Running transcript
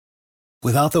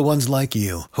Without the ones like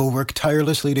you, who work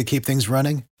tirelessly to keep things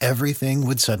running, everything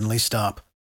would suddenly stop.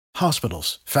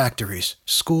 Hospitals, factories,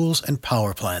 schools, and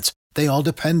power plants, they all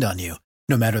depend on you.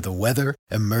 No matter the weather,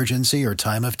 emergency, or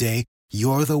time of day,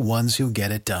 you're the ones who get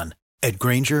it done. At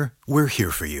Grainger, we're here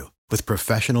for you with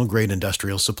professional-grade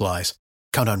industrial supplies.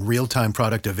 Count on real-time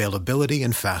product availability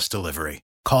and fast delivery.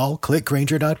 Call, click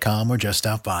Grainger.com, or just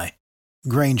stop by.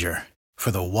 Grainger, for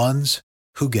the ones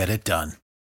who get it done.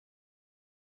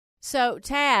 So,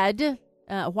 Tad,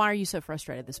 why are you so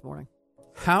frustrated this morning?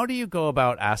 How do you go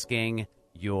about asking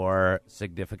your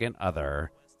significant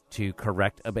other to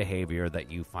correct a behavior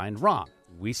that you find wrong?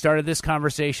 We started this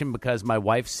conversation because my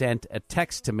wife sent a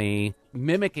text to me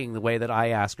mimicking the way that I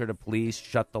asked her to please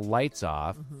shut the lights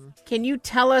off. Mm-hmm. Can you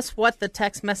tell us what the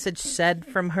text message said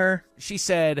from her? She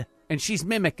said, and she's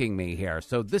mimicking me here,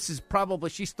 so this is probably,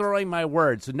 she's throwing my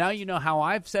words. So now you know how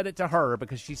I've said it to her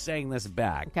because she's saying this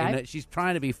back. Okay. And she's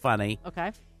trying to be funny.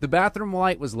 Okay. The bathroom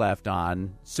light was left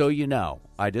on, so you know.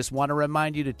 I just want to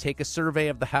remind you to take a survey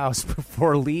of the house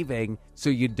before leaving so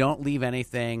you don't leave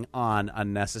anything on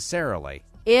unnecessarily.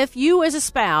 If you as a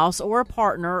spouse or a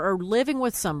partner are living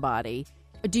with somebody,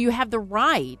 do you have the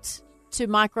right to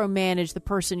micromanage the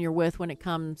person you're with when it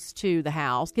comes to the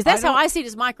house? Because that's how I see it,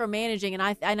 as micromanaging. And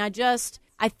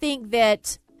I think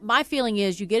that my feeling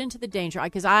is you get into the danger,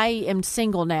 because I am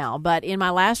single now, but in my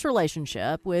last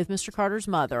relationship with Mr. Carter's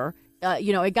mother,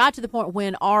 it got to the point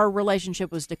when our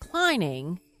relationship was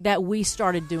declining that we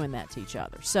started doing that to each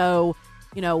other. So,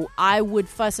 I would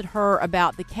fuss at her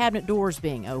about the cabinet doors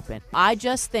being open. I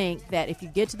just think that if you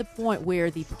get to the point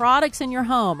where the products in your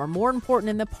home are more important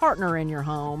than the partner in your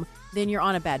home, then you're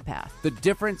on a bad path. The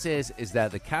difference is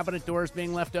that the cabinet doors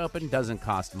being left open doesn't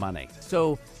cost money.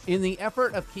 So in the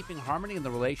effort of keeping harmony in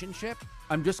the relationship,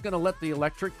 I'm just going to let the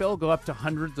electric bill go up to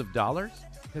hundreds of dollars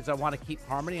because I want to keep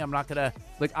harmony. I'm not going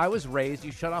to, I was raised,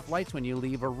 you shut off lights when you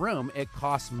leave a room. It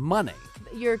costs money.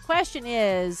 Your question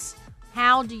is,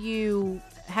 how do you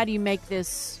make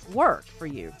this work for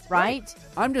you, right?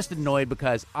 I'm just annoyed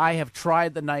because I have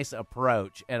tried the nice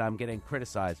approach and I'm getting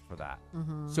criticized for that.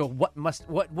 Mm-hmm. So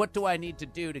what do I need to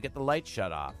do to get the lights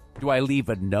shut off? Do I leave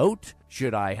a note?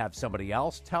 Should I have somebody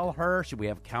else tell her? Should we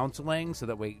have counseling so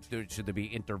that should there be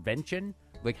intervention?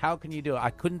 How can you do it? I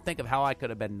couldn't think of how I could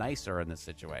have been nicer in this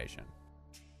situation.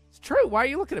 It's true. Why are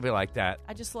you looking at me like that?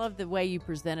 I just love the way you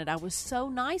presented. I was so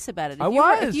nice about it.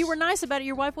 If you were nice about it,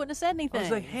 your wife wouldn't have said anything. I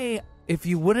was like, hey, if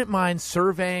you wouldn't mind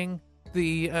surveying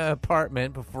the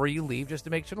apartment before you leave just to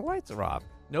make sure the lights are off.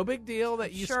 No big deal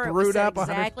that you screwed up.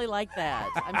 Exactly like that.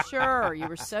 I'm sure. You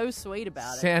were so sweet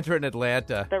about it. Sandra in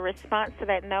Atlanta. The response to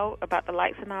that note about the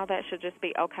lights and all that should just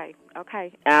be, okay.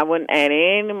 I wouldn't add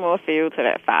any more fuel to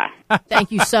that fire.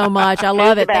 Thank you so much. I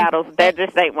love it. Battles, that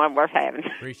just ain't one worth having.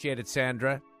 Appreciate it,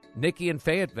 Sandra. Nikki in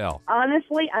Fayetteville.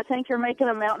 Honestly, I think you're making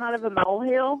a mountain out of a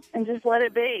molehill, and just let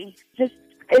it be.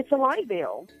 It's a light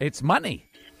bill. It's money.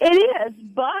 It is,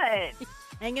 but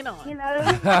hanging on.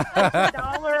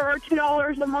 $1 or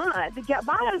 $2 a month to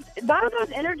buy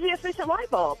those energy efficient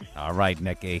light bulbs. All right,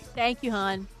 Nikki. Thank you,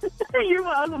 hon. You're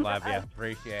welcome. Love you.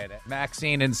 Appreciate it.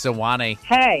 Maxine in Sewanee.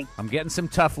 Hey. I'm getting some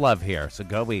tough love here, so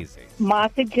go easy. My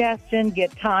suggestion,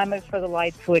 get timers for the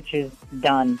light switches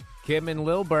done. Kim in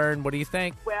Lilburn, what do you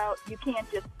think? Well, you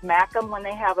can't just smack them when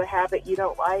they have a habit you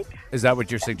don't like. Is that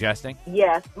what you're suggesting?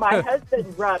 Yes. My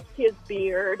husband rubs his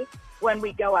beard when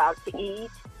we go out to eat,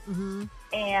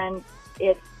 and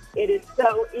it is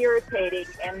so irritating.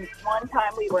 And one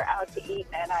time we were out to eat,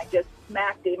 and I just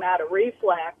smacked him out of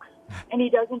reflex, and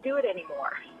he doesn't do it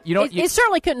anymore. It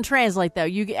certainly couldn't translate, though.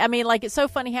 It's so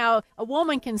funny how a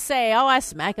woman can say, I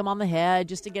smack him on the head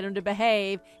just to get him to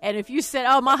behave. And if you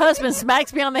said, my husband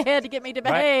smacks me on the head to get me to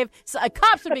behave, so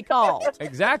cops would be called.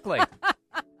 Exactly.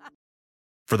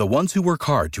 For the ones who work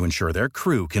hard to ensure their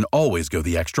crew can always go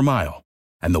the extra mile,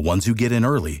 and the ones who get in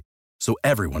early so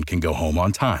everyone can go home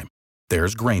on time,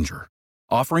 there's Grainger,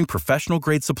 offering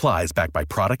professional-grade supplies backed by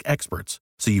product experts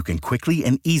so you can quickly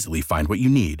and easily find what you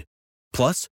need.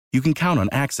 Plus, you can count on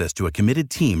access to a committed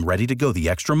team ready to go the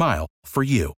extra mile for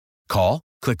you. Call,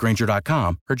 click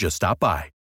Grainger.com, or just stop by.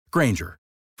 Grainger,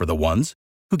 for the ones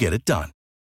who get it done.